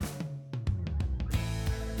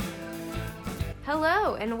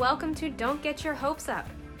Hello, and welcome to Don't Get Your Hopes Up,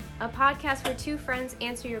 a podcast where two friends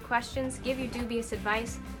answer your questions, give you dubious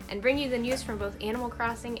advice, and bring you the news from both Animal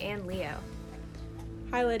Crossing and Leo.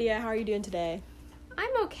 Hi Lydia, how are you doing today?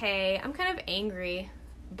 I'm okay. I'm kind of angry,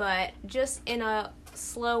 but just in a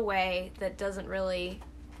slow way that doesn't really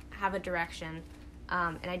have a direction,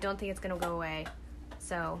 and I don't think it's going to go away.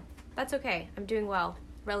 So that's okay. I'm doing well,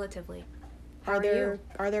 relatively. How are you?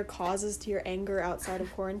 Are there causes to your anger outside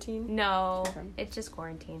of quarantine? No, okay. It's just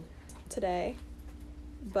quarantine. Today.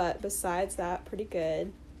 But besides that, pretty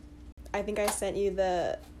good. I think I sent you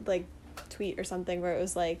the, tweet or something where it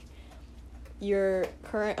was, your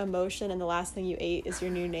current emotion and the last thing you ate is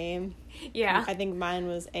your new name. Yeah. I think mine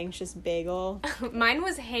was anxious bagel. Mine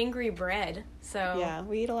was hangry bread, so... Yeah,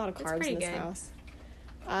 we eat a lot of carbs in this house.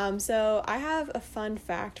 So I have a fun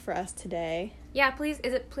fact for us today. Yeah, please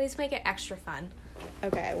make it extra fun.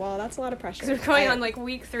 Okay, well, that's a lot of pressure. Because we're going on,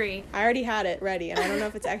 week 3. I already had it ready, and I don't know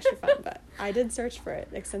if it's extra fun, but I did search for it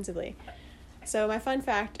extensively. So my fun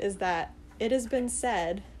fact is that it has been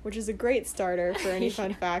said, which is a great starter for any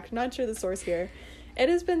fun fact, not sure the source here, it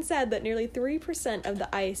has been said that nearly 3% of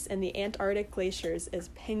the ice in the Antarctic glaciers is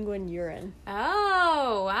penguin urine.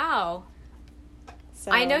 Oh, wow. So,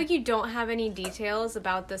 I know you don't have any details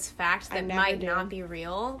about this fact that might not be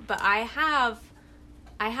real, but I have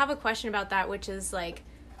a question about that, which is,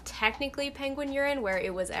 technically penguin urine, where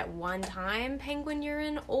it was at one time penguin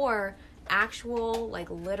urine, or actual,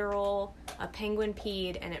 literal, a penguin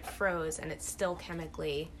peed and it froze and it still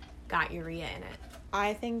chemically got urea in it.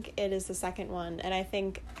 I think it is the second one, and I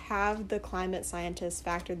think have the climate scientists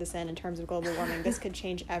factored this in terms of global warming, this could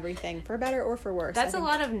change everything, for better or for worse. That's a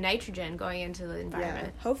lot of nitrogen going into the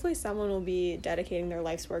environment. Yeah. Hopefully someone will be dedicating their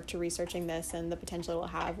life's work to researching this and the potential it will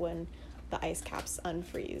have when the ice caps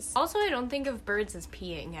unfreeze. Also, I don't think of birds as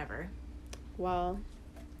peeing ever. Well,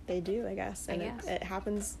 they do, I guess. And it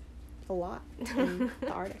happens a lot in the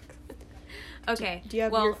Arctic. Okay. Do you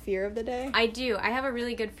have your fear of the day? I do. I have a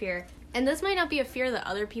really good fear. And this might not be a fear that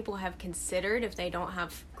other people have considered if they don't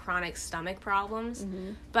have chronic stomach problems.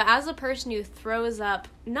 Mm-hmm. But as a person who throws up,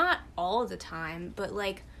 not all the time, but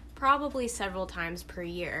probably several times per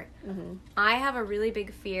year, mm-hmm. I have a really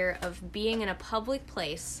big fear of being in a public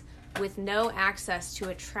place with no access to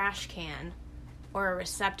a trash can or a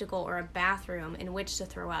receptacle or a bathroom in which to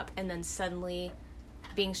throw up, and then suddenly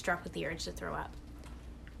being struck with the urge to throw up.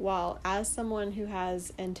 Well, as someone who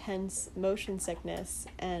has intense motion sickness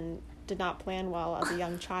and did not plan well as a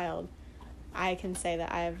young child, I can say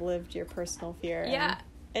that I have lived your personal fear. Yeah.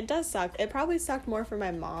 It does suck. It probably sucked more for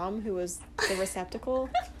my mom, who was the receptacle.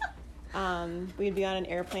 We'd be on an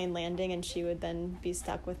airplane landing, and she would then be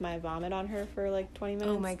stuck with my vomit on her for 20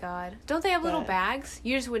 minutes. Oh my god. Don't they have little bags?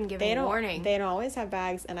 You just wouldn't give any warning. They don't always have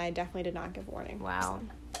bags, and I definitely did not give warning. Wow.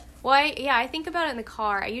 Well, I think about it in the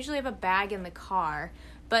car. I usually have a bag in the car,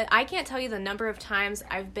 but I can't tell you the number of times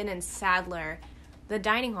I've been in Sadler, the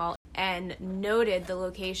dining hall, and noted the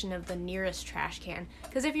location of the nearest trash can.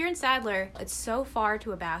 Because if you're in Sadler, it's so far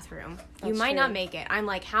to a bathroom. You might not make it. I'm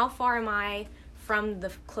how far am I from the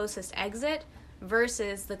closest exit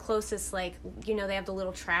versus the closest, they have the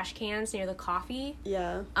little trash cans near the coffee.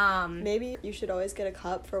 Yeah. Maybe you should always get a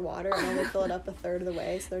cup for water and only fill it up a third of the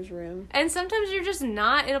way so there's room. And sometimes you're just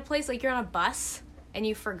not in a place, you're on a bus and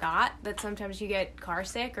you forgot that sometimes you get car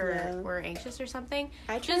sick or anxious or something.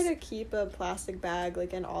 I try to keep a plastic bag,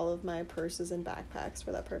 in all of my purses and backpacks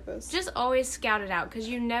for that purpose. Just always scout it out, because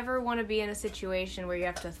you never want to be in a situation where you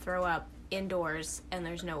have to throw up indoors and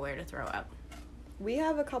there's nowhere to throw up. We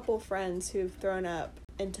have a couple friends who've thrown up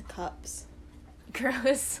into cups.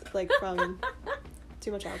 Gross. From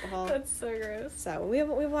too much alcohol. That's so gross. So we have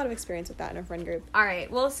a lot of experience with that in our friend group. All right.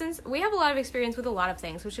 Well, since we have a lot of experience with a lot of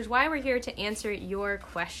things, which is why we're here to answer your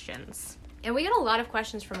questions. And we got a lot of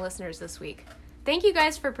questions from listeners this week. Thank you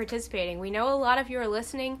guys for participating. We know a lot of you are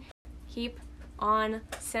listening. Keep on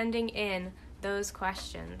sending in those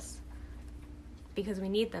questions because we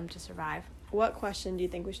need them to survive. What question do you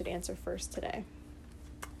think we should answer first today?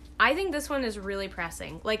 I think this one is really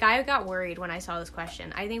pressing. I got worried when I saw this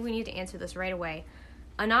question. I think we need to answer this right away.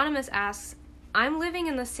 Anonymous asks, I'm living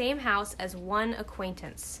in the same house as one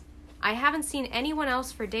acquaintance. I haven't seen anyone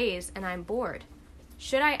else for days, and I'm bored.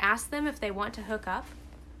 Should I ask them if they want to hook up?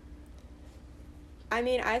 I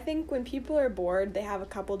mean, I think when people are bored, they have a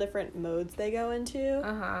couple different modes they go into.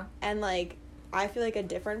 Uh-huh. And, I feel like a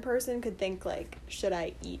different person could think, should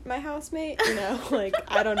I eat my housemate?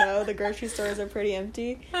 I don't know. The grocery stores are pretty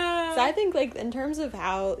empty. So I think, in terms of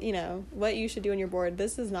how, what you should do when you're bored,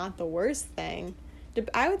 this is not the worst thing.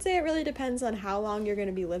 I would say it really depends on how long you're going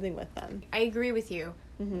to be living with them. I agree with you.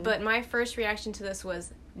 Mm-hmm. But my first reaction to this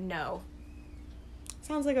was no.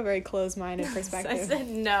 Sounds like a very closed-minded perspective. I said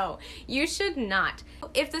no. You should not.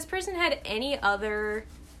 If this person had any other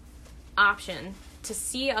option to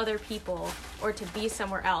see other people or to be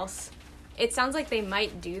somewhere else, it sounds like they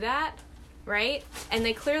might do that, right? And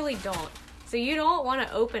they clearly don't. So you don't want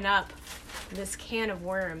to open up this can of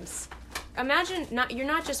worms. Imagine you're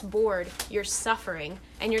not just bored, you're suffering.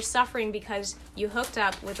 And you're suffering because you hooked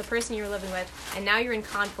up with the person you were living with, and now you're in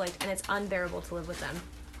conflict, and it's unbearable to live with them.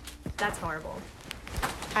 That's horrible.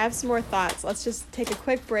 I have some more thoughts. Let's just take a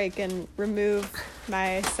quick break and remove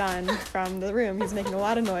my son from the room. He's making a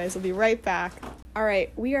lot of noise. We'll be right back. All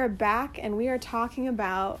right, we are back, and we are talking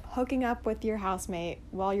about hooking up with your housemate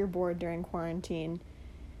while you're bored during quarantine.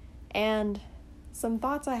 And some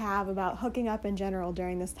thoughts I have about hooking up in general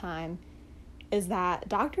during this time is that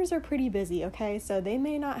doctors are pretty busy, okay? So they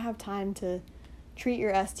may not have time to treat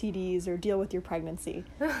your STDs or deal with your pregnancy.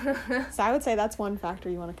 So I would say that's one factor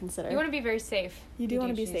you want to consider. You want to be very safe. You do want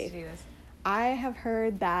to be safe. I have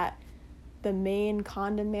heard that the main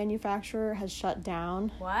condom manufacturer has shut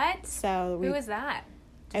down. What? So who is that?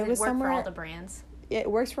 Does it was work somewhere, for all the brands? It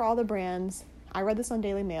works for all the brands. I read this on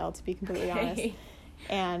Daily Mail, to be completely honest.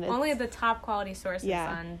 And only the top quality sources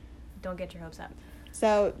yeah. Don't get your hopes up.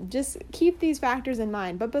 So just keep these factors in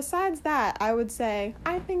mind. But besides that, I would say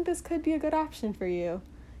I think this could be a good option for you.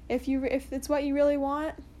 If it's what you really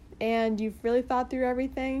want and you've really thought through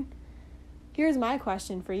everything. Here's my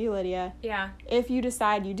question for you, Lydia. Yeah. If you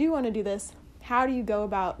decide you do want to do this, how do you go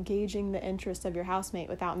about gauging the interest of your housemate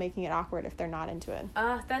without making it awkward if they're not into it?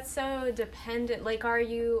 That's so dependent. Like, are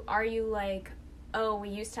you like, oh, we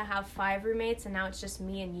used to have 5 roommates and now it's just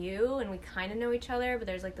me and you and we kind of know each other, but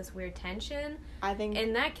there's like this weird tension? I think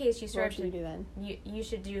in that case, what should you do then? You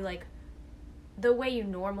should do like the way you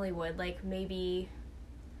normally would. Like, maybe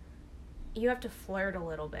you have to flirt a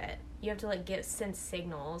little bit. You have to like send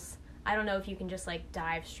signals. I don't know if you can just like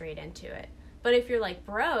dive straight into it. But if you're like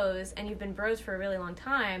bros and you've been bros for a really long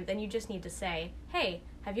time, then you just need to say, hey,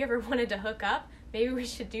 have you ever wanted to hook up? Maybe we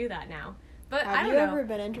should do that now. But I don't know. Have you ever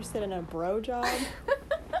been interested in a bro job?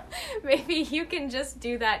 Maybe you can just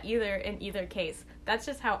do that in either case. That's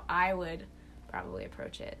just how I would probably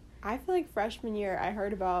approach it. I feel like freshman year I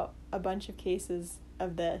heard about a bunch of cases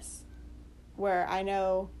of this where I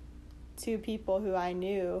know 2 people who I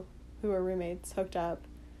knew who were roommates hooked up,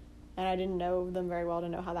 and I didn't know them very well to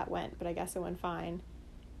know how that went, but I guess it went fine.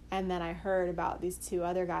 And then I heard about these 2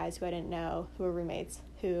 other guys who I didn't know who were roommates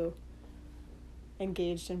who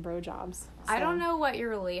engaged in bro jobs. So. I don't know what your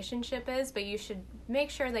relationship is, but you should make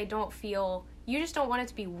sure they don't feel... You just don't want it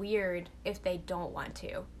to be weird if they don't want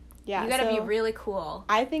to. Yeah, you gotta be really cool.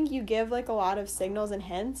 I think you give like a lot of signals and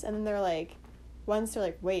hints, and then they're like, once they're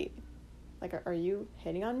like, wait, like, are you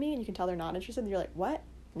hitting on me? And you can tell they're not interested, and you're like, what?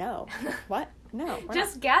 No. What? No.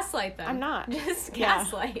 Just gaslight them. I'm not. Just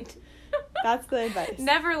gaslight. That's the advice.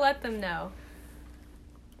 Never let them know.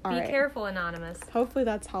 All be right. careful, Anonymous. Hopefully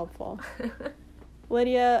that's helpful.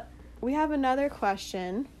 Lydia, we have another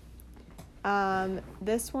question.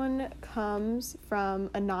 This one comes from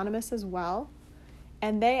Anonymous as well.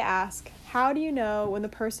 And they ask, how do you know when the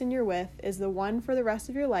person you're with is the one for the rest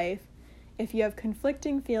of your life if you have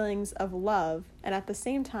conflicting feelings of love and at the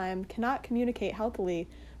same time cannot communicate healthily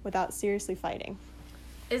without seriously fighting?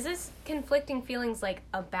 Is this conflicting feelings like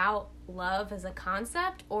about love as a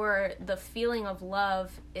concept, or the feeling of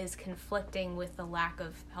love is conflicting with the lack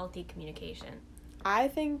of healthy communication? I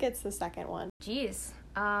think it's the second one. Jeez.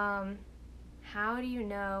 How do you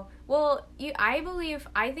know? Well,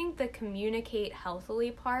 I think the communicate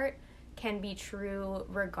healthily part can be true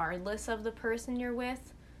regardless of the person you're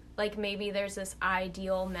with. Like, maybe there's this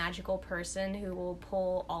ideal magical person who will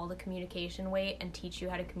pull all the communication weight and teach you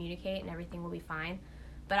how to communicate and everything will be fine.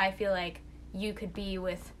 But I feel like you could be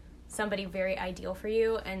with somebody very ideal for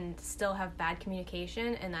you and still have bad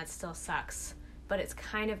communication, and that still sucks. But it's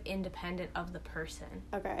kind of independent of the person.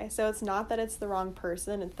 Okay, so it's not that it's the wrong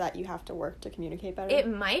person, it's that you have to work to communicate better? It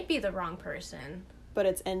might be the wrong person. But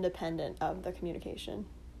it's independent of the communication?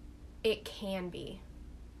 It can be.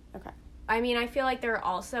 Okay. I mean, I feel like there are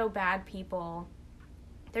also bad people.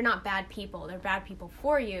 They're not bad people. They're bad people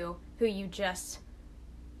for you who you just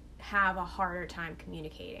have a harder time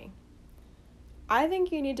communicating. I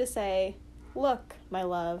think you need to say, look, my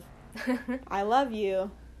love, I love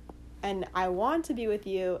you. And I want to be with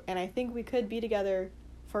you, and I think we could be together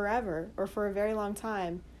forever or for a very long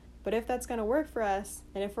time. But if that's going to work for us,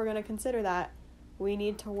 and if we're going to consider that, we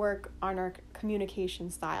need to work on our communication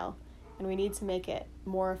style, and we need to make it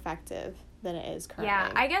more effective than it is currently.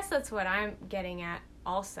 Yeah, I guess that's what I'm getting at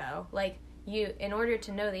also. Like, in order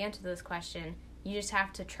to know the answer to this question, you just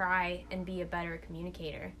have to try and be a better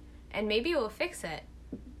communicator. And maybe it will fix it.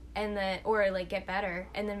 and then, or like get better,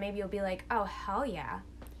 and then maybe you'll be like, oh, hell yeah,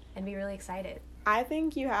 and be really excited. I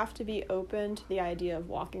think you have to be open to the idea of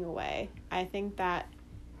walking away. I think that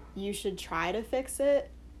you should try to fix it,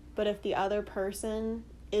 but if the other person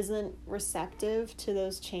isn't receptive to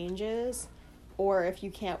those changes, or if you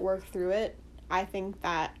can't work through it, I think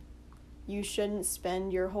that you shouldn't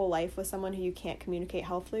spend your whole life with someone who you can't communicate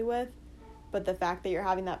healthily with. But the fact that you're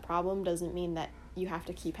having that problem doesn't mean that you have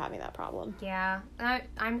to keep having that problem. Yeah.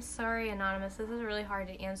 I'm sorry, Anonymous. This is really hard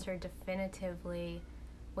to answer definitively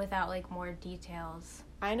without, like, more details.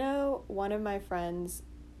 I know one of my friends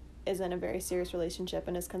is in a very serious relationship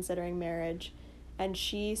and is considering marriage. And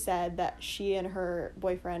she said that she and her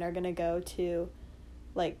boyfriend are going to go to,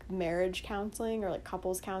 like, marriage counseling or, like,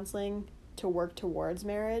 couples counseling to work towards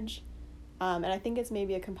marriage. And I think it's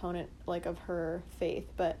maybe a component, like, of her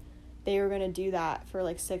faith. But they were going to do that for,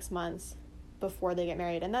 like, 6 months before they get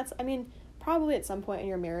married. And that's, I mean, probably at some point in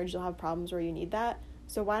your marriage you'll have problems where you need that.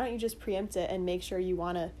 So why don't you just preempt it and make sure you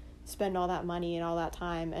want to spend all that money and all that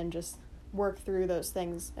time and just work through those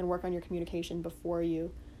things and work on your communication before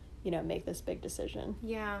you make this big decision.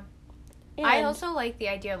 Yeah. And I also like the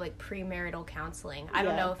idea of, like, premarital counseling. I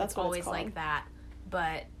don't know if it's always like that,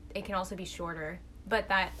 but it can also be shorter. But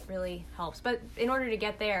that really helps. But in order to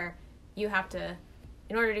get there, in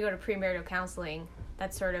order to go to premarital counseling,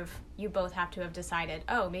 that's sort of, you both have to have decided,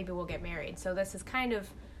 oh, maybe we'll get married. So this is kind of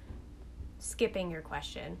skipping your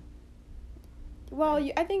question. Well,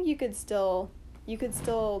 I think you could still,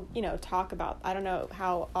 talk about, I don't know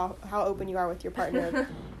how open you are with your partner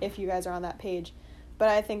if you guys are on that page. But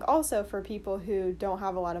I think also for people who don't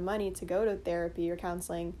have a lot of money to go to therapy or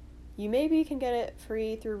counseling, you maybe can get it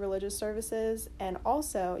free through religious services. And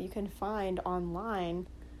also you can find online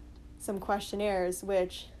some questionnaires,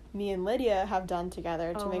 which me and Lydia have done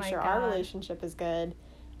together to make sure our relationship is good.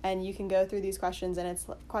 And you can go through these questions, and it's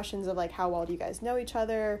questions of, like, how well do you guys know each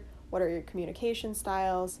other? What are your communication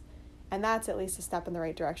styles? And that's at least a step in the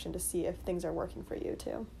right direction to see if things are working for you,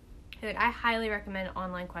 too. Dude, I highly recommend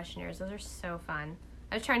online questionnaires. Those are so fun.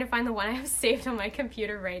 I was trying to find the one I have saved on my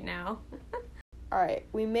computer right now. All right,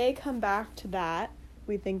 we may come back to that.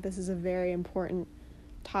 We think this is a very important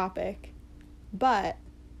topic. But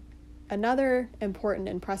another important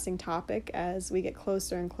and pressing topic as we get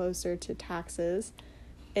closer and closer to taxes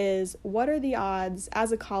is, what are the odds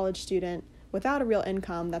as a college student without a real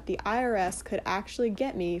income that the IRS could actually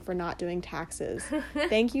get me for not doing taxes?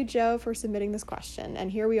 Thank you, Joe, for submitting this question. And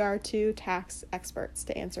here we are, two tax experts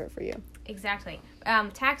to answer it for you. Exactly.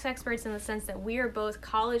 Tax experts in the sense that we are both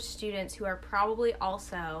college students who are probably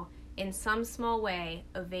also, in some small way,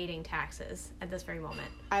 evading taxes at this very moment.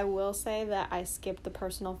 I will say that I skipped the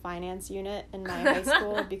personal finance unit in my high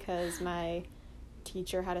school because my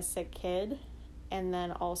teacher had a sick kid. And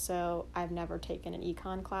then also, I've never taken an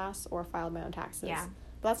econ class or filed my own taxes. Yeah.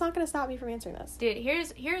 But that's not going to stop me from answering this. Dude,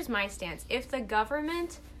 here's my stance. If the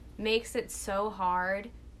government makes it so hard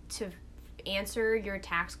to answer your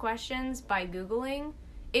tax questions by Googling,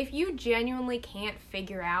 if you genuinely can't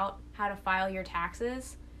figure out how to file your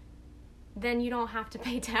taxes, then you don't have to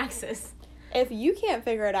pay taxes. If you can't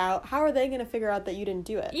figure it out, how are they going to figure out that you didn't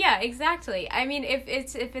do it? Yeah, exactly. I mean,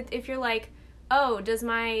 if you're like, oh, does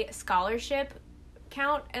my scholarship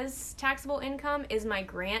count as taxable income? Is my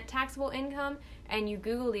grant taxable income? And you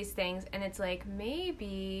Google these things, and it's like,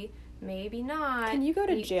 maybe not. Can you go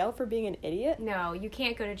to jail for being an idiot? No, you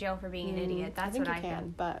can't go to jail for being an idiot. That's what I think. You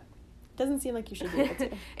can, but it doesn't seem like you should be able to.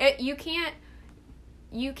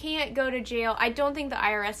 You can't go to jail. I don't think the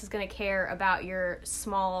IRS is going to care about your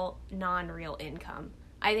small, non-real income.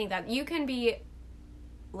 I think that you can be,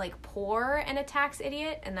 like, poor and a tax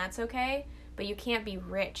idiot, and that's okay, but you can't be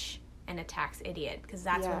rich and a tax idiot, because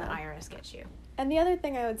that's when the IRS gets you. And the other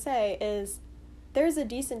thing I would say is, there's a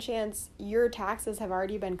decent chance your taxes have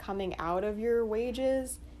already been coming out of your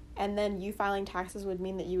wages, and then you filing taxes would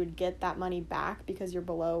mean that you would get that money back because you're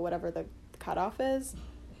below whatever the cutoff is.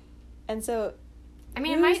 And so, I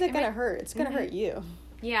mean, who's it going to hurt? It's going to hurt you.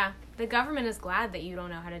 Yeah, the government is glad that you don't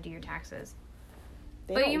know how to do your taxes.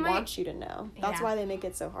 They don't want you to know. That's why they make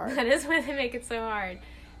it so hard. That is why they make it so hard.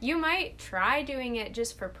 You might try doing it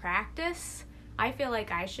just for practice. I feel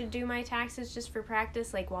like I should do my taxes just for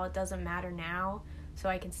practice, like, while it doesn't matter now, so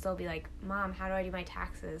I can still be like, Mom, how do I do my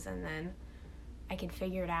taxes? And then I can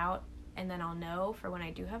figure it out, and then I'll know for when I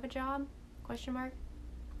do have a job, ?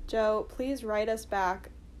 Joe, please write us back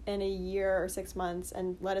in a year or 6 months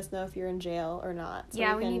and let us know if you're in jail or not,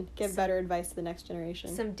 so we can give better advice to the next generation.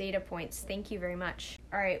 Some data points. Thank you very much.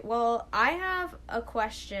 All right, well, I have a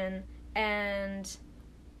question, and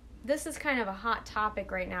this is kind of a hot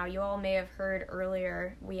topic right now. You all may have heard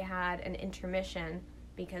earlier we had an intermission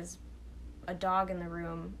because a dog in the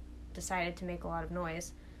room decided to make a lot of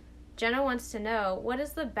noise. Jenna wants to know, what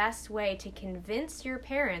is the best way to convince your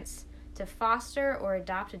parents to foster or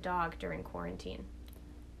adopt a dog during quarantine?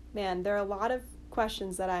 Man, there are a lot of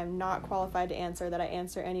questions that I'm not qualified to answer that I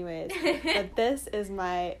answer anyways. But this is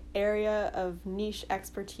my area of niche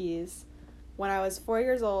expertise. When I was 4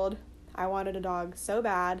 years old, I wanted a dog so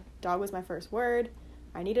bad. Dog was my first word.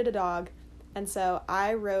 I needed a dog. And so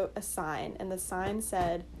I wrote a sign, and the sign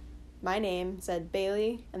said, my name said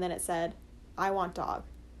Bailey, and then it said, I want dog.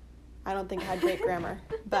 I don't think I had great grammar,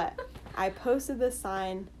 but I posted this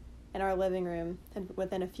sign in our living room, and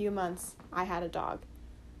within a few months, I had a dog.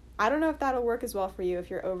 I don't know if that'll work as well for you if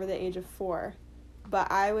you're over the age of 4,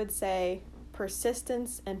 but I would say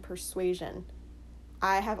persistence and persuasion.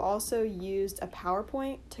 I have also used a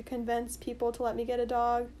PowerPoint to convince people to let me get a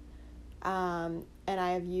dog, and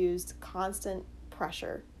I have used constant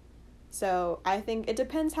pressure. So I think it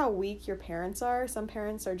depends how weak your parents are. Some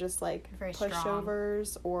parents are just like very pushovers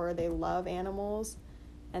strong, or they love animals,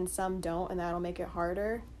 and some don't, and that'll make it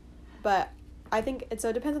harder. But I think it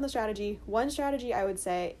depends on the strategy. One strategy I would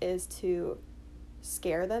say is to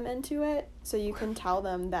scare them into it. So you can tell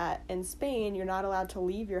them that in Spain, you're not allowed to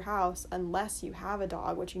leave your house unless you have a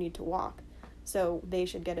dog, which you need to walk. So they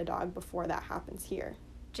should get a dog before that happens here.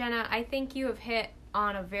 Jenna, I think you have hit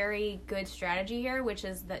on a very good strategy here, which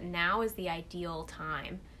is that now is the ideal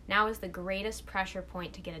time. Now is the greatest pressure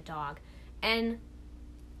point to get a dog. And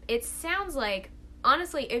it sounds like,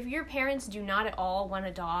 honestly, if your parents do not at all want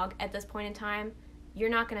a dog at this point in time, you're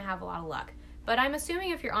not going to have a lot of luck. But I'm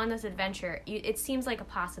assuming if you're on this adventure, it seems like a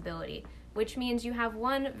possibility, which means you have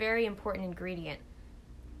one very important ingredient,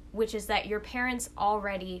 which is that your parents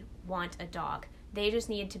already want a dog. They just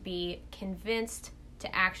need to be convinced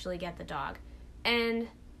to actually get the dog. And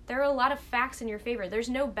there are a lot of facts in your favor. There's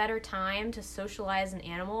no better time to socialize an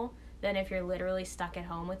animal than if you're literally stuck at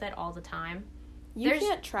home with it all the time. You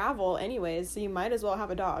can't travel anyways, so you might as well have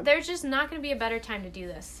a dog. There's just not going to be a better time to do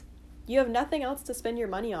this. You have nothing else to spend your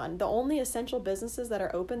money on. The only essential businesses that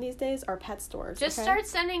are open these days are pet stores. Just start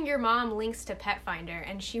sending your mom links to Pet Finder,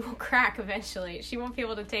 and she will crack eventually. She won't be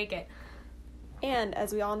able to take it. And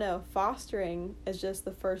as we all know, fostering is just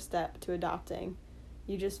the first step to adopting.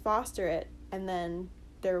 You just foster it, and then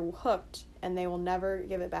they're hooked, and they will never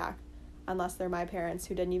give it back unless they're my parents,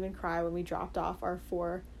 who didn't even cry when we dropped off our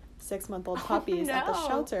 4 6-month-old puppies at the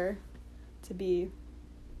shelter to be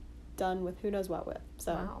done with who knows what with.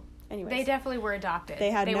 So, anyways. They definitely were adopted.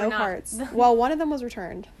 They had no hearts. Well, one of them was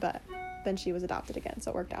returned, but then she was adopted again,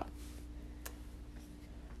 so it worked out.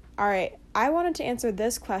 All right, I wanted to answer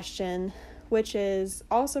this question, which is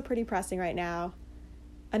also pretty pressing right now.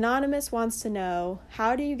 Anonymous wants to know,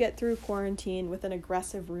 how do you get through quarantine with an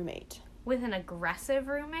aggressive roommate? With an aggressive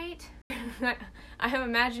roommate? I am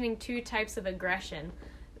imagining 2 types of aggression.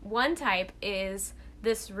 One type is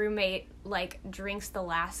this roommate, like, drinks the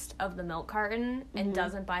last of the milk carton and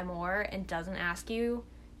doesn't buy more and doesn't ask you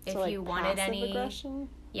if you wanted any. Aggression?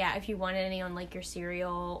 Yeah, if you wanted any on, like, your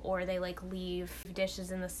cereal, or they, like, leave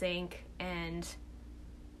dishes in the sink, and...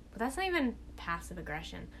 But that's not even passive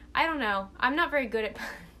aggression. I don't know. I'm not very good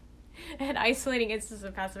at isolating instances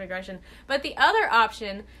of passive aggression. But the other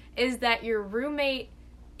option is that your roommate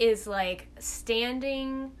is, like,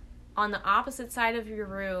 standing on the opposite side of your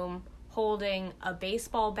room holding a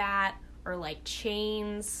baseball bat or, like,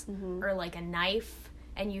 chains or, like, a knife,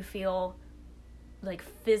 and you feel, like,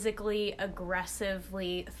 physically,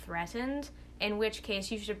 aggressively threatened, in which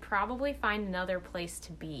case you should probably find another place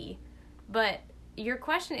to be. But your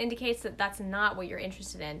question indicates that that's not what you're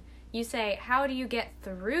interested in. You say, how do you get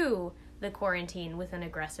through the quarantine with an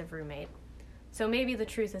aggressive roommate? So maybe the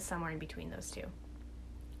truth is somewhere in between those two.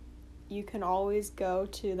 You can always go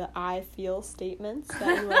to the I feel statements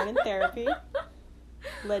that you learn in therapy.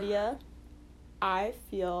 Lydia, I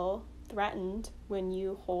feel threatened when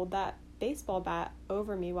you hold that baseball bat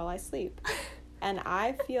over me while I sleep. And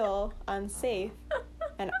I feel unsafe,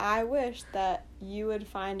 and I wish that you would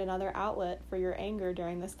find another outlet for your anger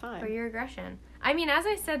during this time. For your aggression. I mean, as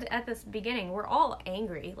I said at this beginning, we're all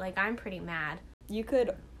angry. Like, I'm pretty mad. You could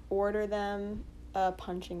order them a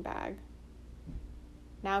punching bag.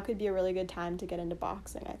 Now could be a really good time to get into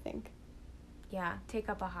boxing, I think. Yeah, take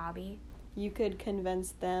up a hobby. You could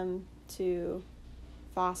convince them to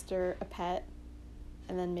foster a pet,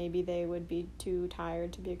 and then maybe they would be too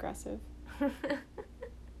tired to be aggressive.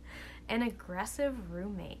 An aggressive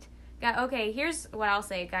roommate. Yeah, okay, here's what I'll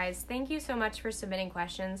say, guys. Thank you so much for submitting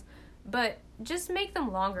questions, but just make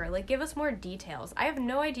them longer. Like, give us more details. I have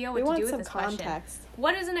no idea what to do with this question.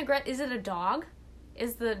 What is is it a dog?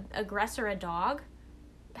 Is the aggressor a dog?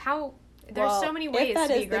 How there's so many ways to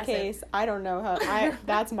be aggressive. If that is the case, I don't know how.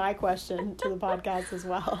 That's my question to the podcast as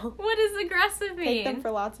well. What does aggressive mean? Take them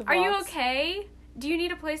for lots of walks. Are you okay? Do you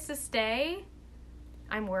need a place to stay?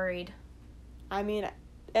 I'm worried. I mean,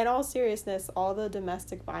 in all seriousness, all the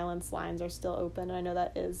domestic violence lines are still open, and I know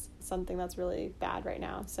that is something that's really bad right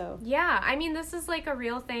now. So yeah, I mean, this is like a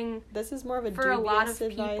real thing. This is more of a for a lot of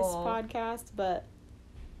advice people. podcast, but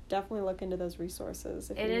definitely look into those reresources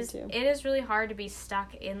if you need to. It is really hard to be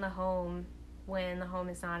stuck in the home when the home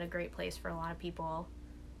is not a great place for a lot of people.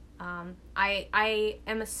 I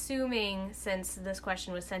am assuming, since this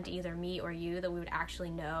question was sent to either me or you, that we would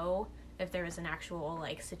actually know if there was an actual,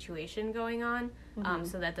 like, situation going on,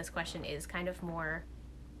 so that this question is kind of more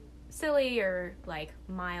silly or, like,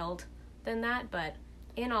 mild than that, but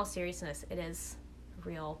in all seriousness, it is a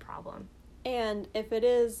real problem. And if it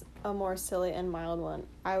is a more silly and mild one,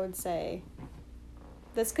 I would say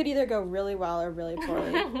this could either go really well or really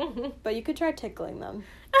poorly, but you could try tickling them.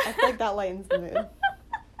 I feel like that lightens the mood.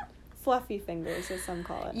 Fluffy fingers, as some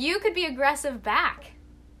call it. You could be aggressive back.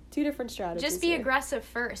 2 different strategies. Just be aggressive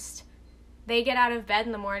first. They get out of bed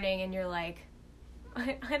in the morning and you're like,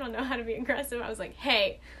 I don't know how to be aggressive. I was like,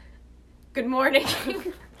 hey, good morning.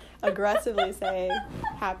 Aggressively say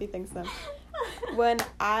happy things to them. When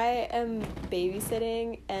I am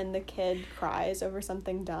babysitting and the kid cries over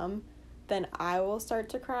something dumb, then I will start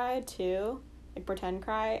to cry too. Like, pretend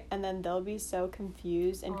cry, and then they'll be so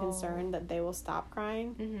confused and concerned that they will stop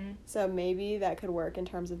crying. Mm-hmm. So maybe that could work in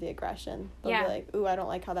terms of the aggression. They'll be like, ooh, I don't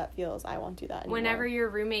like how that feels. I won't do that anymore. Whenever your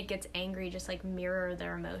roommate gets angry, just, like, mirror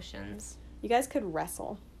their emotions. You guys could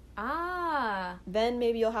wrestle. Then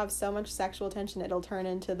maybe you'll have so much sexual tension it'll turn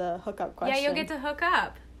into the hookup question. Yeah, you'll get to hook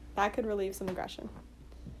up. That could relieve some aggression.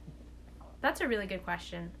 That's a really good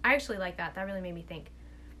question. I actually like that. That really made me think.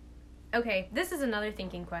 Okay, this is another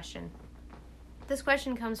thinking question. This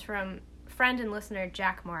question comes from friend and listener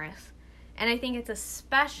Jack Morris, and I think it's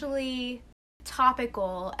especially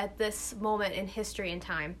topical at this moment in history and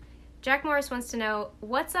time. Jack Morris wants to know,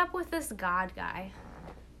 what's up with this God guy?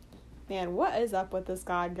 Man, what is up with this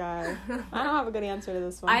God guy? I don't have a good answer to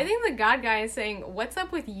this one. I think the God guy is saying, what's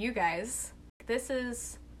up with you guys? This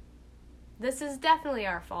is definitely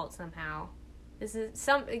our fault somehow. He's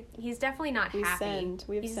definitely not happy.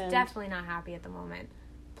 He's definitely not happy at the moment.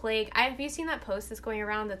 Plague. Have you seen that post that's going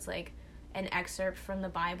around that's like an excerpt from the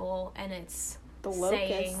Bible, and it's the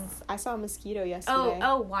locusts. I saw a mosquito yesterday.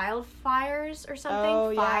 Oh, wildfires or something?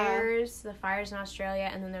 Oh, fires. Yeah. The fires in Australia,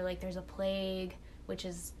 and then they're like, there's a plague, which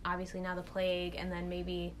is obviously now the plague, and then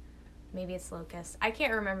maybe it's locusts. I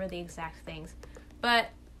can't remember the exact things. But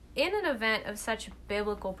in an event of such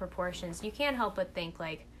biblical proportions, you can't help but think,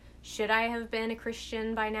 like, should I have been a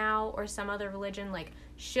Christian by now, or some other religion? Like,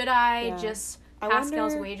 should I just...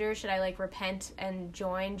 Pascal's wager, should I, like, repent and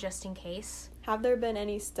join just in case? Have there been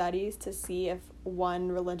any studies to see if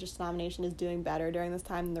one religious denomination is doing better during this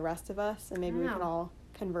time than the rest of us? And maybe we can all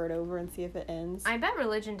convert over and see if it ends. I bet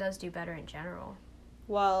religion does do better in general.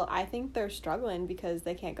 Well, I think they're struggling because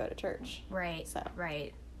they can't go to church. Right,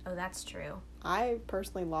 right. Oh, that's true. I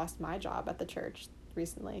personally lost my job at the church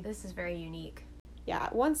recently. This is very unique. Yeah,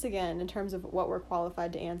 once again, in terms of what we're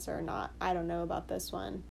qualified to answer or not, I don't know about this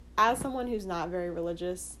one. As someone who's not very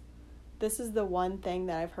religious, this is the one thing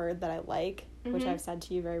that I've heard that I like, which I've said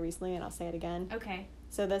to you very recently, and I'll say it again. Okay.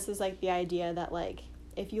 So this is, like, the idea that, like,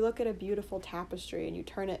 if you look at a beautiful tapestry and you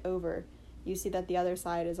turn it over, you see that the other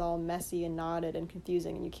side is all messy and knotted and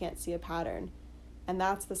confusing, and you can't see a pattern. And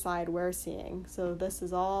that's the side we're seeing. So this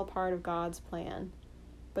is all part of God's plan.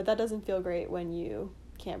 But that doesn't feel great when you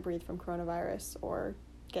can't breathe from coronavirus or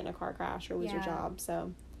get in a car crash or lose your job.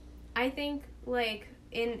 So I think, like...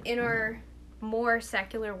 In our more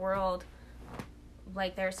secular world,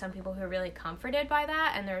 like, there are some people who are really comforted by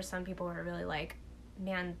that, and there are some people who are really like,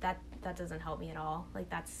 man, that doesn't help me at all. Like,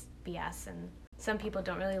 that's BS. And some people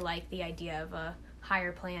don't really like the idea of a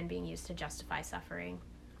higher plan being used to justify suffering.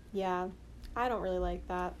 Yeah, I don't really like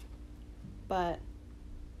that. But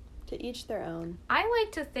to each their own. I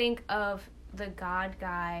like to think of the God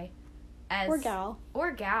guy as... Or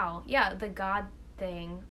gal. Yeah, the God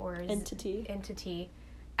thing. Or entity.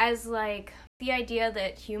 As, like, the idea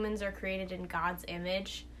that humans are created in God's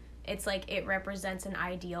image. It's like it represents an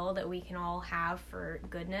ideal that we can all have for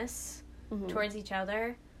goodness towards each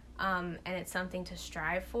other. And it's something to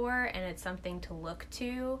strive for, and it's something to look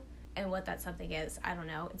to. And what that something is, I don't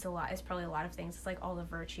know. It's probably a lot of things. It's like all the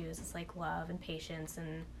virtues. It's like love and patience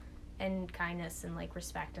and kindness and, like,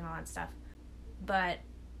 respect and all that stuff. But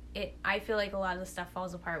I feel like a lot of the stuff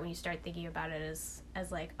falls apart when you start thinking about it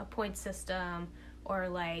as like a point system, or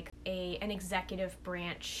like an executive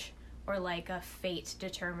branch, or like a fate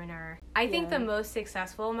determiner. I think the most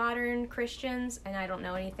successful modern Christians, and I don't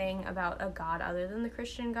know anything about a God other than the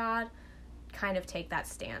Christian God, kind of take that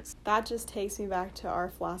stance. That just takes me back to our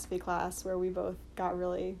philosophy class where we both got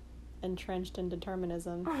really entrenched in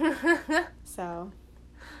determinism. So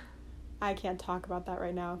I can't talk about that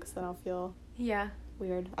right now because then I'll feel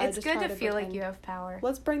weird. It's good to feel like you have power.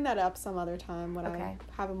 Let's bring that up some other time when I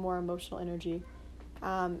have a more emotional energy.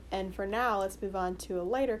 And for now, let's move on to a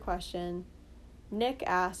lighter question. Nick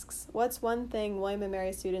asks, what's one thing William and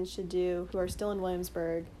Mary students should do who are still in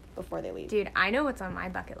Williamsburg before they leave? Dude, I know what's on my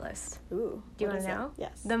bucket list. Ooh. Do you want to know?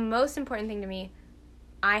 Yes. The most important thing to me,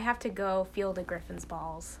 I have to go feel the Griffin's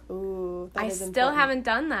balls. Ooh, that is important. I still haven't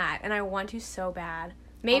done that, and I want to so bad.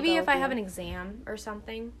 Maybe if I have an exam or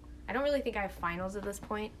something. I don't really think I have finals at this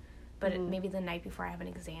point, but maybe the night before I have an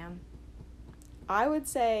exam. I would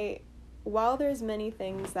say, while there's many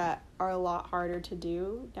things that are a lot harder to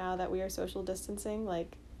do now that we are social distancing,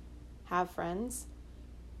 like have friends,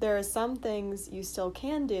 there are some things you still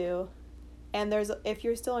can do, and if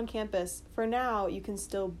you're still on campus, for now, you can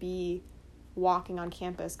still be walking on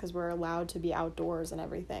campus because we're allowed to be outdoors and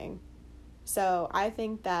everything. So I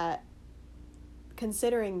think that,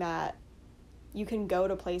 considering that, you can go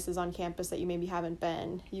to places on campus that you maybe haven't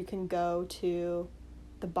been. You can go to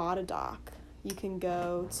the Bada Dock. You can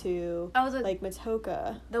go to Lake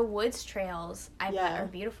Matoka. The woods trails, I bet, are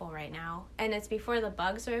beautiful right now. And it's before the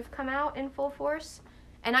bugs have come out in full force.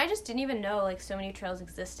 And I just didn't even know, like, so many trails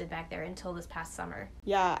existed back there until this past summer.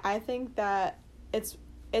 Yeah, I think that it's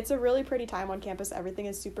a really pretty time on campus. Everything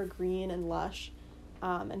is super green and lush.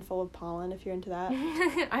 And full of pollen, if you're into that.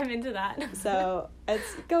 I'm into that. So,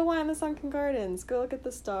 go lie in the sunken gardens. Go look at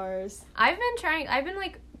the stars.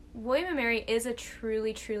 William and Mary is a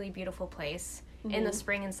truly, truly beautiful place in the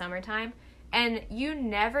spring and summertime. And you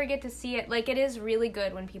never get to see it. Like, it is really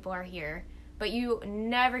good when people are here. But you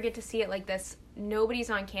never get to see it like this. Nobody's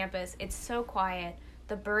on campus. It's so quiet.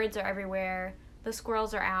 The birds are everywhere. The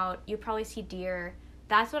squirrels are out. You probably see deer.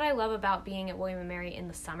 That's what I love about being at William and Mary in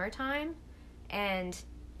the summertime. And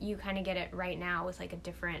you kind of get it right now with, like, a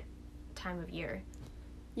different time of year.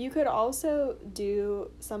 You could also do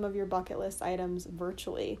some of your bucket list items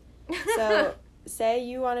virtually. So, say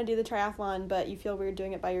you want to do the triathlon, but you feel weird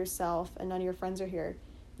doing it by yourself and none of your friends are here.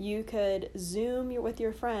 You could Zoom with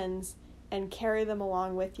your friends and carry them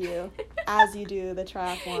along with you as you do the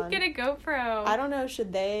triathlon. Get a GoPro. I don't know,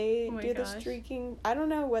 should they the streaking? I don't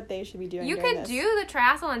know what they should be doing. You could do the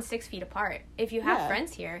triathlon 6 feet apart if you have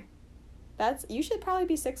friends here. You should probably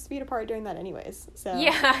be 6 feet apart doing that anyways. So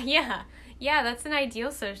yeah, that's an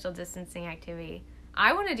ideal social distancing activity.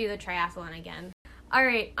 I want to do the triathlon again. All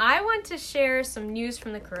right, I want to share some news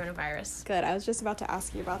from the coronavirus. Good, I was just about to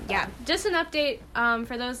ask you about that. Yeah, just an update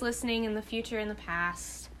for those listening in the future and the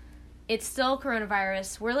past. It's still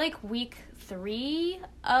coronavirus. We're like week 3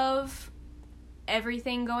 of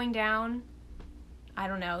everything going down. I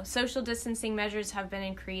don't know. Social distancing measures have been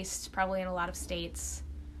increased probably in a lot of states.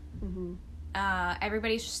 Mm-hmm.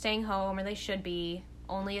 Everybody's just staying home, or they should be.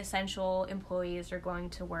 Only essential employees are going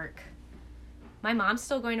to work. My mom's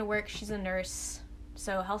still going to work. She's a nurse.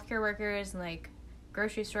 So healthcare workers and, like,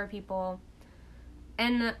 grocery store people.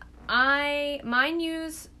 And my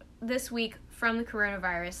news this week from the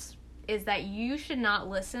coronavirus is that you should not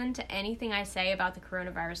listen to anything I say about the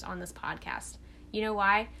coronavirus on this podcast. You know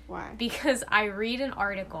why? Why? Because I read an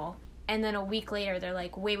article, and then a week later, they're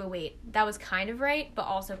like, wait, that was kind of right, but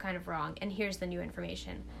also kind of wrong, and here's the new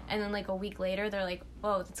information. And then, like, a week later, they're like,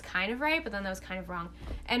 oh, it's kind of right, but then that was kind of wrong.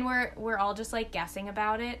 And we're all just, like, guessing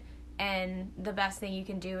about it, and the best thing you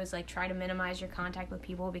can do is, like, try to minimize your contact with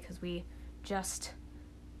people, because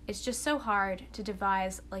it's just so hard to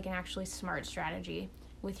devise, like, an actually smart strategy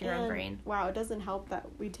with your own brain. Wow, it doesn't help that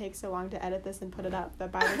we take so long to edit this and put it up,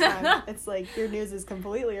 that by the time it's like your news is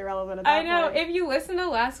completely irrelevant at that point. I know. If you listen to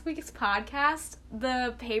last week's podcast,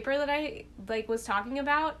 the paper that I was talking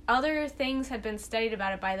about, other things had been studied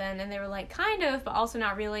about it by then, and they were like, kind of, but also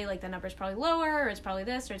not really. Like, the number's probably lower, or it's probably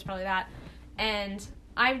this, or it's probably that. And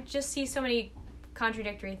I just see so many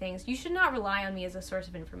contradictory things. You should not rely on me as a source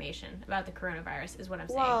of information about the coronavirus, is what I'm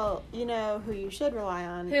saying. Well, you know who you should rely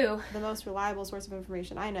on? Who? The most reliable source of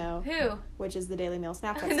information I know. Who? Which is the Daily Mail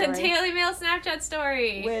Snapchat story. The Daily Mail Snapchat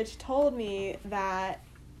story. Which told me that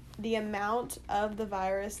the amount of the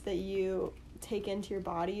virus that you take into your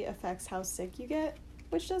body affects how sick you get,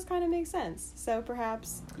 which does kind of make sense. So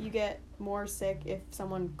perhaps you get more sick if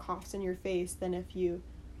someone coughs in your face than if you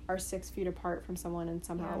are 6 feet apart from someone and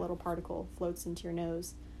somehow a little particle floats into your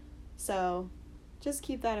nose. So just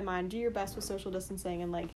keep that in mind. Do your best with social distancing,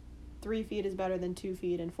 and 3 feet is better than 2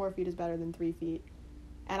 feet and 4 feet is better than 3 feet.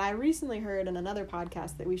 And I recently heard in another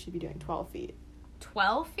podcast that we should be doing 12 feet.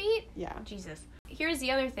 12 feet? Yeah. Jesus. Here's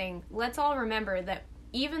the other thing. Let's all remember that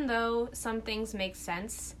even though some things make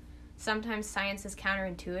sense, sometimes science is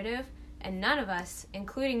counterintuitive, and none of us,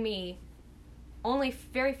 including me, only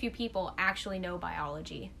very few people actually know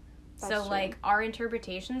biology. That's so, true. like, our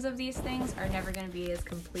interpretations of these things are never going to be as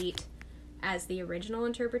complete as the original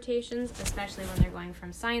interpretations, especially when they're going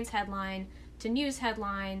from science headline to news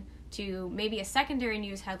headline to maybe a secondary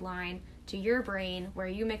news headline to your brain, where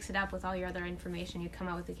you mix it up with all your other information, you come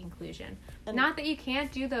out with a conclusion. And not that you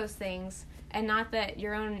can't do those things, and not that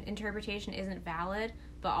your own interpretation isn't valid,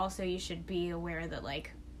 but also you should be aware that,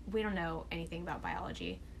 like, we don't know anything about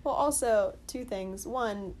biology. Well, also, two things.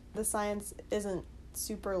 One, the science isn't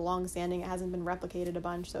super long-standing. It hasn't been replicated a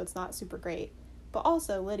bunch, so it's not super great. But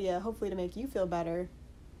also, Lydia, hopefully to make you feel better,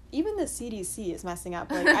 even the CDC is messing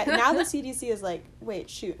up. Like, now the CDC is like, wait,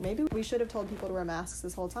 shoot, maybe we should have told people to wear masks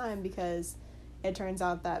this whole time, because it turns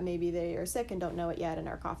out that maybe they are sick and don't know it yet and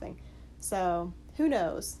are coughing. So, who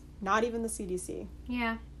knows? Not even the CDC.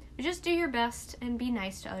 Yeah. Just do your best and be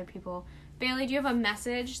nice to other people. Bailey, do you have a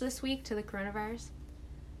message this week to the coronavirus?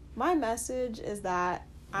 My message is that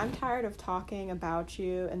I'm tired of talking about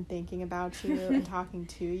you and thinking about you and talking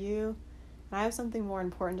to you. And I have something more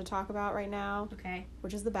important to talk about right now. Okay.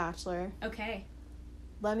 Which is The Bachelor. Okay.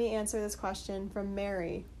 Let me answer this question from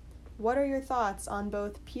Mary. What are your thoughts on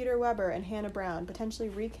both Peter Weber and Hannah Brown potentially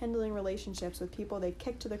rekindling relationships with people they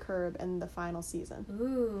kicked to the curb in the final season?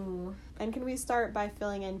 Ooh. And can we start by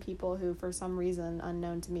filling in people who, for some reason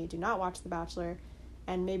unknown to me, do not watch The Bachelor,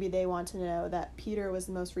 and maybe they want to know that Peter was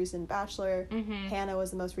the most recent Bachelor, Hannah was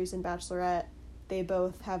the most recent Bachelorette. They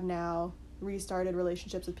both have now restarted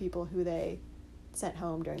relationships with people who they sent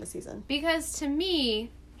home during the season. Because to me,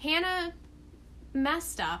 Hannah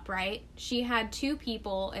messed up, right? She had 2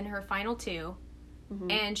 people in her final 2,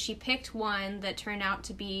 and she picked one that turned out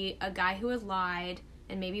to be a guy who had lied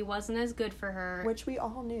and maybe wasn't as good for her. Which we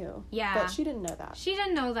all knew. Yeah. But she didn't know that. She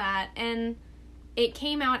didn't know that, and it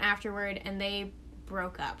came out afterward, and they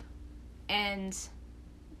broke up. And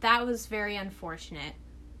that was very unfortunate.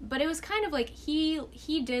 But it was kind of like he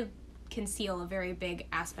did conceal a very big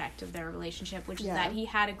aspect of their relationship, which is that he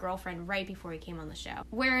had a girlfriend right before he came on the show.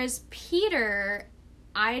 Whereas Peter,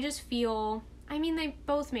 I just feel, I mean, they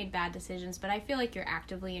both made bad decisions, but I feel like you're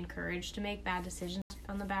actively encouraged to make bad decisions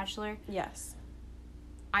on The Bachelor. Yes.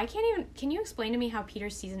 I can't even, can you explain to me how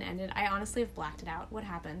Peter's season ended? I honestly have blacked it out. What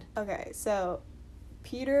happened? Okay, so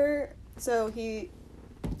Peter, so he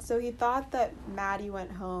thought that Maddie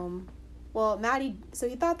went home. Well,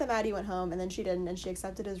 he thought that Maddie went home, and then she didn't, and she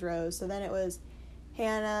accepted his rose. So then it was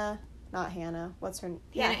Hannah, what's her name?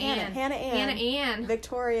 Hannah Ann,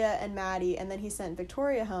 Victoria, and Maddie, and then he sent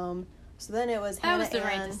Victoria home. So then it was Hannah Ann. That was the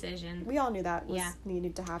right decision. We all knew that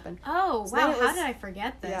needed to happen. Oh, so wow, how did I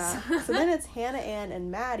forget this? Yeah. So then it's Hannah Ann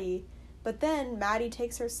and Maddie, but then Maddie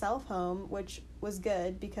takes herself home, which was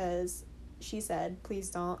good because she said, please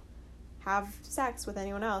don't have sex with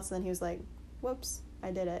anyone else. And then he was like, whoops,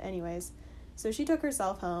 I did it anyways. So she took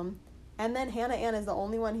herself home, and then Hannah Ann is the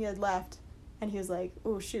only one he had left, and he was like,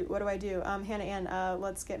 oh shoot, what do I do? Hannah Ann,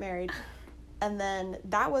 let's get married. And then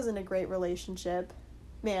that wasn't a great relationship.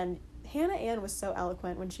 Man, Hannah Ann was so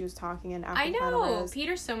eloquent when she was talking and after I the final know. rose.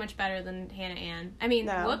 Peter's so much better than Hannah Ann. I mean,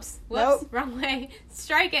 No. whoops, Nope. wrong way.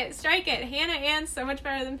 Strike it. Hannah Ann's so much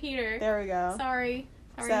better than Peter. There we go. Sorry,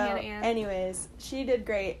 So, Hannah Ann. anyways, she did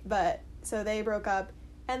great, but so they broke up,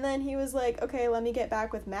 and then he was like, okay, let me get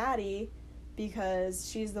back with Maddie because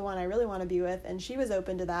she's the one I really want to be with, and she was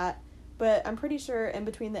open to that. But I'm pretty sure in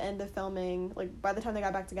between the end of filming, like by the time they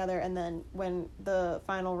got back together and then when the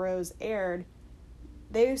final rose aired,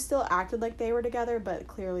 they still acted like they were together, but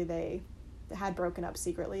clearly they had broken up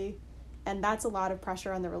secretly. And that's a lot of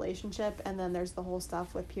pressure on the relationship. And then there's the whole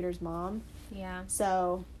stuff with Peter's mom. Yeah.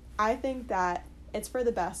 So I think that it's for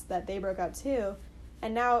the best that they broke up too.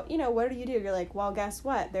 And now, you know, what do? You're like, well, guess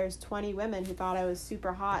what? There's 20 women who thought I was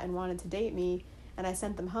super hot and wanted to date me, and I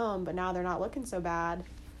sent them home, but now they're not looking so bad.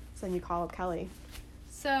 So then you call up Kelly.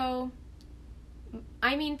 So,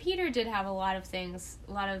 I mean, Peter did have a lot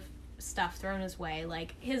of stuff thrown his way.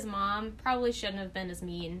 Like, his mom probably shouldn't have been as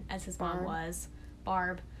mean as his mom was,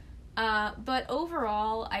 Barb. But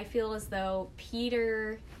overall, I feel as though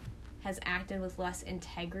Peter has acted with less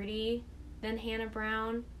integrity than Hannah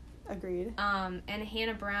Brown. Agreed. And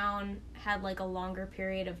Hannah Brown had, like, a longer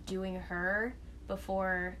period of doing her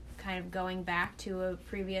before kind of going back to a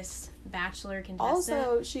previous Bachelor contestant.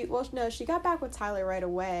 Also, she got back with Tyler right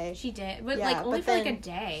away. She did, but only for like a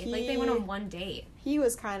day. Like they went on one date. He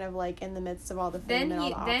was kind of like in the midst of all the fame and all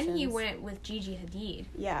the options. Then he went with Gigi Hadid.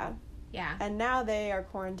 Yeah. Yeah. And now they are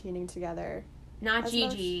quarantining together. Not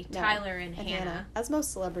Gigi, Tyler, and Hannah. As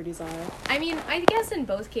most celebrities are. I mean, I guess in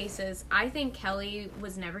both cases, I think Kelly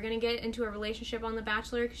was never going to get into a relationship on The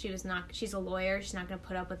Bachelor because she's a lawyer. She's not going to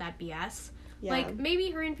put up with that BS. Yeah. Like, maybe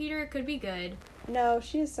her and Peter could be good. No,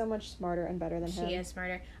 she is so much smarter and better than him. She is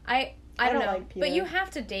smarter. I don't know. Like Peter. But you have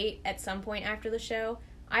to date at some point after the show.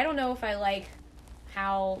 I don't know if I like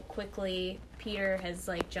how quickly Peter has,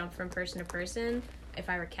 like, jumped from person to person. If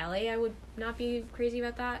I were Kelly, I would not be crazy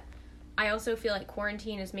about that. I also feel like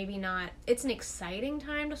quarantine is maybe not... It's an exciting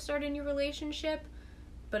time to start a new relationship,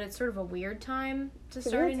 but it's sort of a weird time to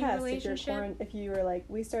start a new relationship. If you were like,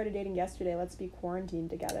 we started dating yesterday, let's be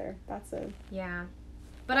quarantined together. That's a... Yeah.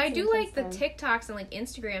 But I do like the TikToks and, like,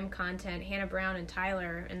 Instagram content Hannah Brown and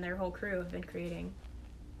Tyler and their whole crew have been creating.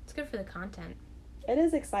 It's good for the content. It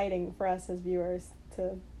is exciting for us as viewers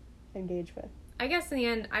to engage with. I guess in the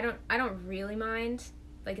end, I don't really mind.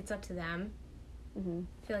 Like, it's up to them. Mm-hmm.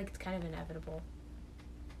 I feel like it's kind of inevitable.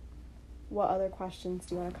 What other questions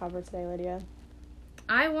do you want to cover today, Lydia?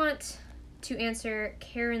 I want to answer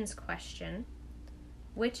Karen's question,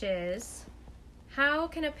 which is, how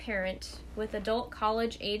can a parent with adult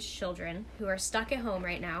college-age children who are stuck at home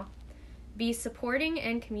right now be supporting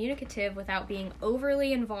and communicative without being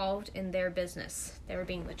overly involved in their business, there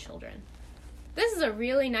being the children? This is a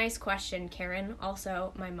really nice question, Karen,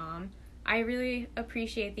 also my mom. I really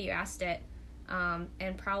appreciate that you asked it.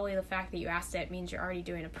 And probably the fact that you asked it means you're already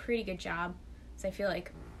doing a pretty good job. So I feel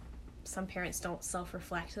like some parents don't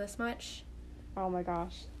self-reflect this much. Oh my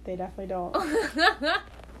gosh, they definitely don't.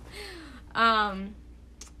 And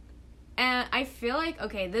I feel like,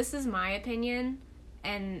 okay, this is my opinion,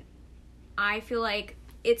 and I feel like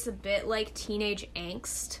it's a bit like teenage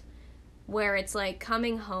angst, where it's like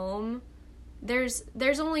coming home, there's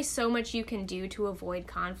only so much you can do to avoid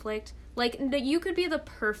conflict. Like, you could be the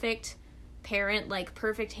perfect parent, like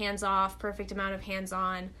perfect hands-off, perfect amount of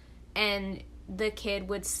hands-on, and the kid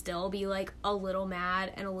would still be like a little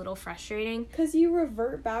mad and a little frustrating. Because you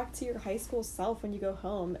revert back to your high school self when you go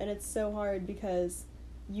home, and it's so hard because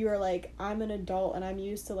you're like, I'm an adult and I'm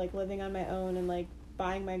used to like living on my own and like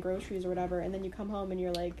buying my groceries or whatever, and then you come home and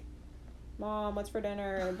you're like, Mom, what's for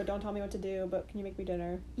dinner? But don't tell me what to do, but can you make me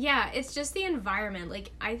dinner? Yeah, it's just the environment.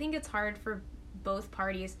 Like, I think it's hard for both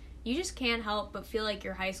parties. You just can't help but feel like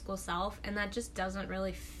your high school self, and that just doesn't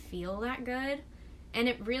really feel that good. And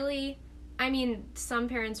it really, I mean, some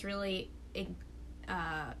parents really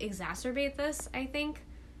exacerbate this, I think.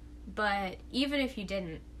 But even if you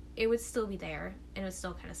didn't, it would still be there, and it would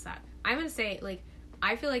still kind of suck. I'm going to say, like,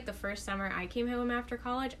 I feel like the first summer I came home after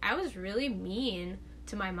college, I was really mean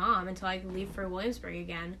to my mom until I could leave for Williamsburg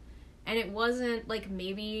again. And it wasn't, like,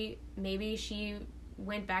 maybe she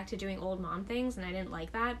went back to doing old mom things, and I didn't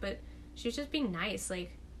like that, but she was just being nice.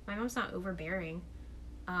 Like, my mom's not overbearing.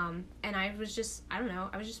 And I was just, I don't know,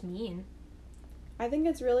 I was just mean. I think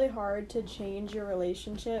it's really hard to change your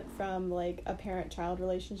relationship from, like, a parent-child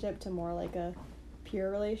relationship to more like a peer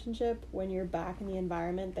relationship when you're back in the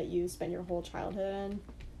environment that you spent your whole childhood in.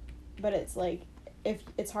 But it's, like, if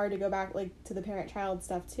it's hard to go back, like, to the parent-child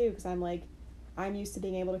stuff, too, because I'm used to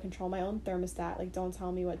being able to control my own thermostat. Like, don't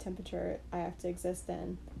tell me what temperature I have to exist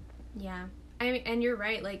in. Yeah. I mean, and you're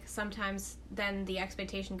right. Like, sometimes then the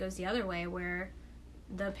expectation goes the other way, where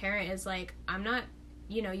the parent is like, I'm not,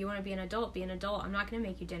 you know, you want to be an adult, I'm not going to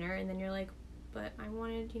make you dinner. And then you're like, but I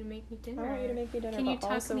wanted you to make me dinner. I want you to make me dinner, Can you but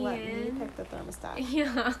tuck also me let in? me pick the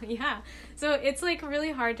thermostat. Yeah. So it's, like,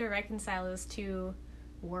 really hard to reconcile those two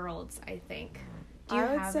worlds, I think.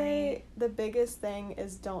 I would say the biggest thing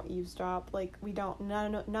is don't eavesdrop. Like,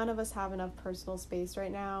 none of us have enough personal space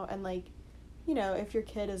right now. And, like, you know, if your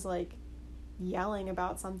kid is, like, yelling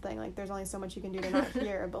about something, like, there's only so much you can do to not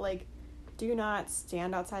hear. But, like, do not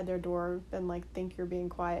stand outside their door and, like, think you're being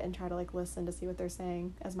quiet and try to, like, listen to see what they're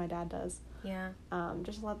saying, as my dad does. Yeah.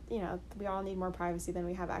 Just let, you know, we all need more privacy than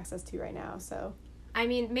we have access to right now, so. I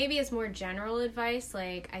mean, maybe as more general advice,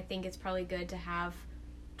 like, I think it's probably good to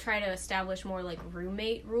try to establish more, like,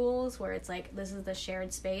 roommate rules, where it's like, this is the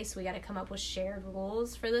shared space, we got to come up with shared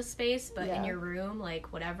rules for this space, but in your room,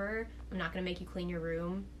 like, whatever, I'm not going to make you clean your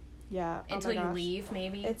room until you leave,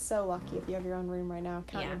 maybe. It's so lucky if you have your own room right now.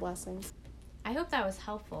 Count your blessings. I hope that was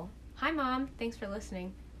helpful. Hi, Mom. Thanks for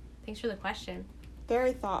listening. Thanks for the question.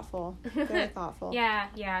 Very thoughtful. Very thoughtful.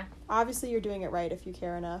 Yeah. Obviously, you're doing it right if you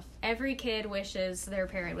care enough. Every kid wishes their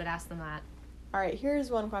parent would ask them that. All right,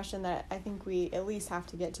 here's one question that I think we at least have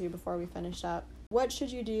to get to before we finish up. What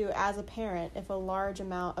should you do as a parent if a large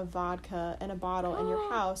amount of vodka in a bottle in your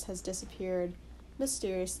house has disappeared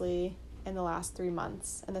mysteriously in the last 3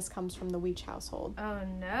 months? And this comes from the Weech household. Oh,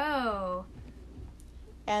 no.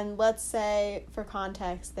 And let's say, for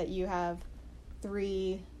context, that you have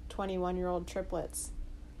 3 21-year-old triplets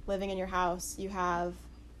living in your house. You have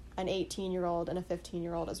an 18-year-old and a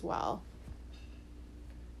 15-year-old as well.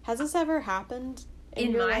 Has this ever happened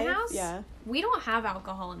in your my life? house? Yeah. We don't have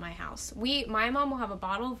alcohol in my house. My mom will have a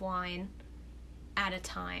bottle of wine at a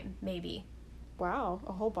time, maybe. Wow,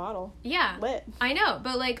 a whole bottle. Yeah. Lit. I know,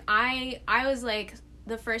 but, like, I was, like,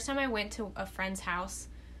 the first time I went to a friend's house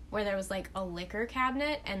where there was, like, a liquor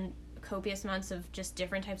cabinet and copious amounts of just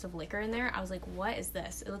different types of liquor in there, I was like, what is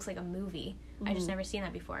this? It looks like a movie. I just never seen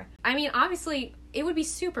that before. I mean, obviously, it would be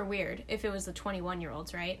super weird if it was the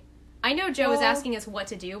 21-year-olds, right? I know Joe was asking us what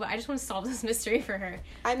to do, but I just want to solve this mystery for her.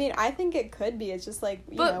 I mean, I think it could be. It's just like,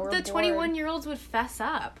 but we're the 21-year-olds would fess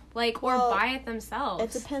up, like, or buy it themselves.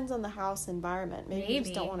 It depends on the house environment. Maybe you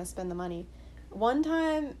just don't want to spend the money. One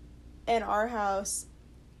time in our house,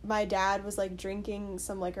 my dad was, like, drinking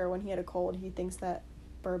some liquor when he had a cold. He thinks that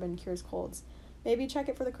bourbon cures colds. Maybe check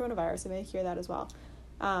it for the coronavirus. It may cure that as well.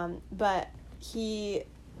 But he,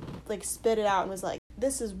 like, spit it out and was like,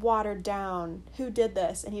 this is watered down. Who did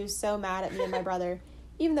this? And he was so mad at me and my brother,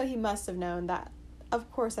 even though he must have known that,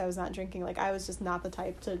 of course, I was not drinking. Like, I was just not the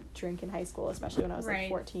type to drink in high school, especially when I was, like,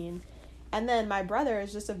 14. And then my brother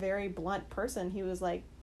is just a very blunt person. He was like,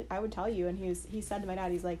 I would tell you. And he said to my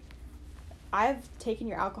dad, he's like, I've taken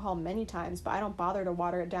your alcohol many times, but I don't bother to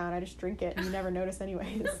water it down. I just drink it, and you never notice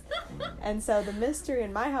anyways. And so the mystery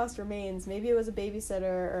in my house remains. Maybe it was a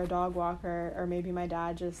babysitter or a dog walker, or maybe my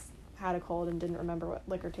dad just had a cold and didn't remember what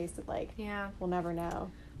liquor tasted like. Yeah. We'll never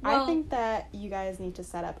know. Well, I think that you guys need to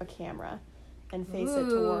set up a camera and face it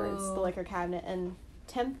towards the liquor cabinet and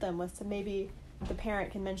tempt them with maybe the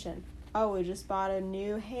parent can mention, oh, we just bought a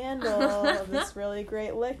new handle of this really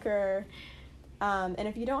great liquor. And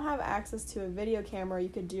if you don't have access to a video camera, you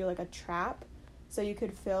could do, like, a trap. So you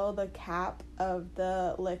could fill the cap of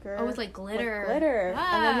the liquor. Oh, with, like, glitter.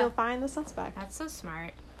 And then you'll find the suspect. That's so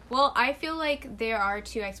smart. Well, I feel like there are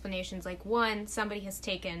 2 explanations. Like, one, somebody has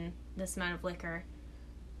taken this amount of liquor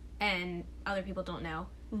and other people don't know.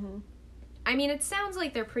 Mm-hmm. I mean, it sounds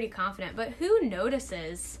like they're pretty confident, but who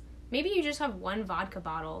notices? Maybe you just have one vodka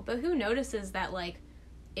bottle, but who notices that, like,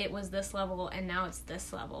 it was this level and now it's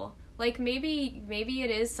this level? Like, maybe it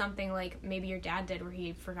is something like maybe your dad did where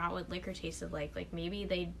he forgot what liquor tasted like. Like,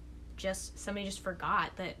 maybe somebody just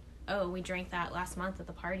forgot that, oh, we drank that last month at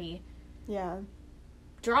the party. Yeah.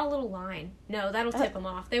 Draw a little line. No, that'll tip them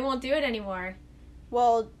off. They won't do it anymore.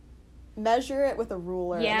 Well, measure it with a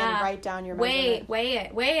ruler and then write down your measurement. Weigh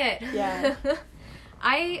it. Yeah.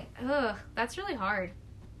 That's really hard.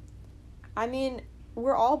 I mean,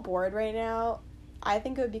 we're all bored right now. I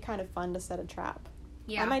think it would be kind of fun to set a trap.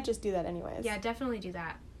 Yeah. I might just do that anyways. Yeah, definitely do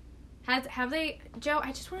that. Have they, Joe,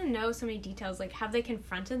 I just want to know so many details. Like, have they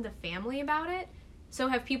confronted the family about it? So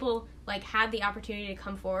have people, like, had the opportunity to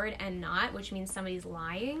come forward and not, which means somebody's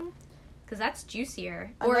lying? Because that's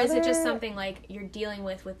juicier. Or is it just something, like, you're dealing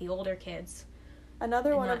with the older kids?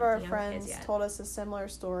 Another one of our friends told us a similar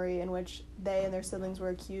story in which they and their siblings were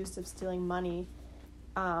accused of stealing money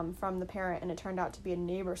from the parent, and it turned out to be a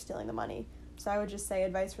neighbor stealing the money. So I would just say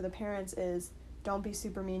advice for the parents is don't be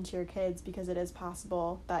super mean to your kids, because it is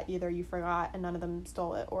possible that either you forgot and none of them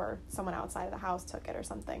stole it, or someone outside of the house took it or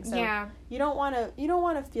something. So you don't want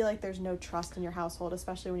to feel like there's no trust in your household,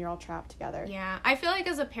 especially when you're all trapped together. Yeah. I feel like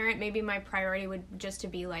as a parent, maybe my priority would just to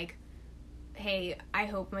be like, hey, I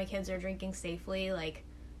hope my kids are drinking safely. Like,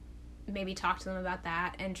 maybe talk to them about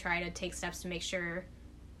that and try to take steps to make sure,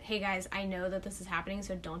 hey guys, I know that this is happening,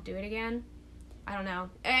 so don't do it again. I don't know.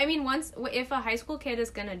 I mean, if a high school kid is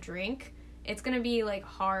gonna drink, it's going to be, like,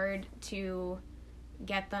 hard to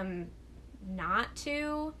get them not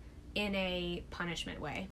to in a punishment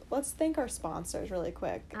way. Let's thank our sponsors really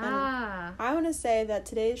quick. And I want to say that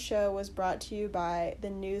today's show was brought to you by the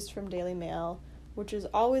News from Daily Mail, which is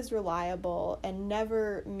always reliable and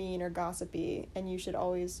never mean or gossipy, and you should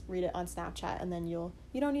always read it on Snapchat, and then you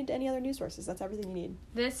don't need any other news sources. That's everything you need.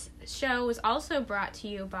 This show was also brought to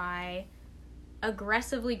you by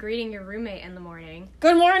aggressively greeting your roommate in the morning.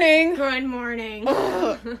 Good morning! Good morning!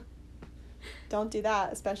 Don't do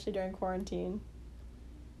that, especially during quarantine.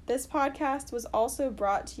 This podcast was also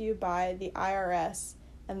brought to you by the IRS,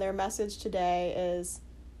 and their message today is,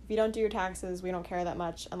 if you don't do your taxes, we don't care that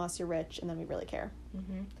much unless you're rich, and then we really care.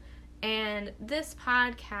 Mm-hmm. And this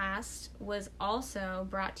podcast was also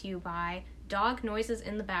brought to you by dog noises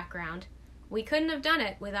in the background. We couldn't have done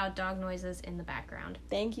it without dog noises in the background.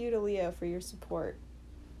 Thank you to Leo for your support.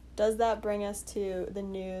 Does that bring us to the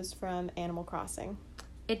news from Animal Crossing?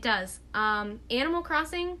 It does. Animal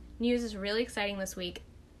Crossing news is really exciting this week.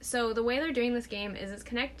 So the way they're doing this game is it's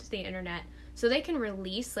connected to the internet, so they can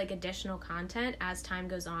release, like, additional content as time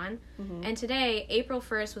goes on. Mm-hmm. And today, April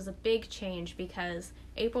 1st, was a big change because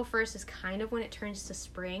April 1st is kind of when it turns to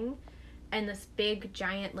spring, and this big,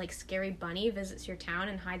 giant, like, scary bunny visits your town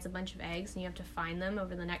and hides a bunch of eggs, and you have to find them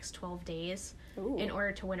over the next 12 days Ooh. in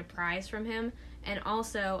order to win a prize from him. And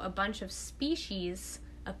also, a bunch of species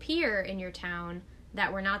appear in your town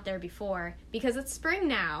that were not there before because it's spring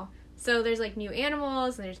now. So there's, like, new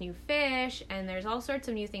animals, and there's new fish, and there's all sorts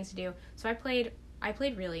of new things to do. So I played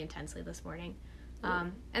really intensely this morning.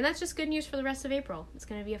 And that's just good news for the rest of April. It's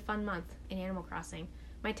going to be a fun month in Animal Crossing.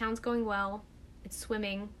 My town's going well. It's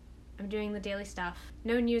swimming. I'm doing the daily stuff.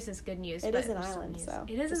 No news is good news. It is an island, so.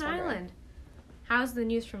 It is an island. How's the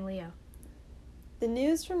news from Leo? The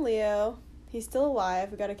news from Leo, he's still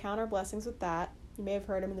alive. We got to count our blessings with that. You may have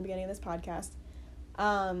heard him in the beginning of this podcast.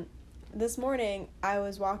 This morning, I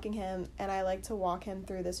was walking him, and I like to walk him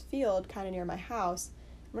through this field kind of near my house.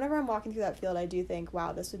 Whenever I'm walking through that field, I do think,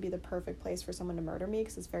 wow, this would be the perfect place for someone to murder me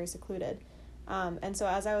because it's very secluded. And so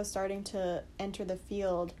as I was starting to enter the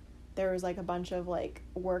field, there was, like, a bunch of, like,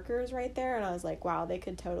 workers right there, and I was like, wow, they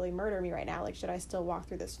could totally murder me right now. Like, should I still walk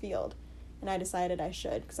through this field? And I decided I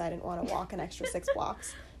should because I didn't want to walk an extra 6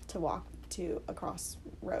 blocks to walk to a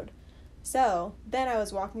crossroad. So, then I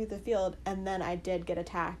was walking through the field, and then I did get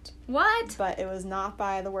attacked. What? But it was not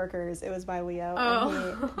by the workers, it was by Leo.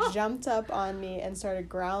 Oh. And he jumped up on me and started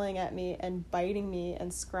growling at me and biting me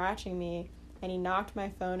and scratching me, and he knocked my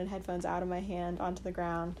phone and headphones out of my hand onto the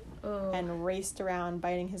ground and raced around,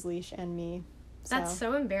 biting his leash and me. That's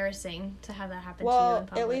so embarrassing to have that happen to you in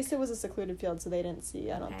public. Well, at least it was a secluded field, so they didn't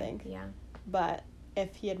see, I don't think. Yeah. But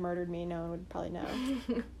if he had murdered me, no one would probably know.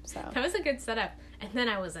 So that was a good setup. And then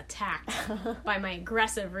I was attacked by my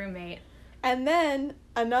aggressive roommate. And then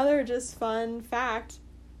another just fun fact,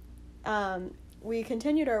 we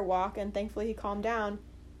continued our walk, and thankfully he calmed down,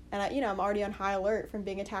 and I'm already on high alert from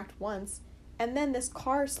being attacked once, and then this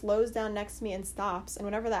car slows down next to me and stops, and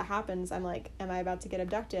whenever that happens, I'm like, am I about to get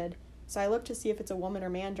abducted? So I look to see if it's a woman or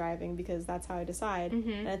man driving, because that's how I decide.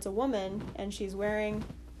 Mm-hmm. And it's a woman, and she's wearing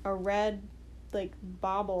a red, like,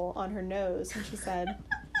 bauble on her nose, and she said,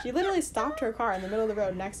 she literally stopped her car in the middle of the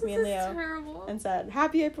road next to me and Leo. Terrible. And said,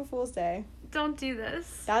 Happy April Fool's Day. Don't do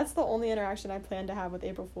this. That's the only interaction I plan to have with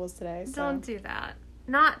April Fool's today. So. Don't do that.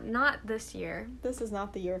 Not this year. This is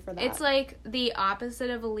not the year for that. It's like the opposite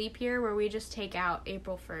of a leap year where we just take out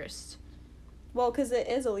April 1st. Well, because it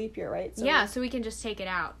is a leap year, right? So so we can just take it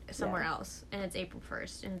out somewhere else, and it's April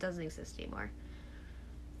 1st, and it doesn't exist anymore.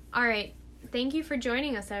 All right. Thank you for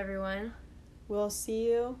joining us, everyone. We'll see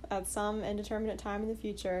you at some indeterminate time in the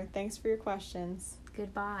future. Thanks for your questions.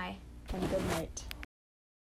 Goodbye. And good night.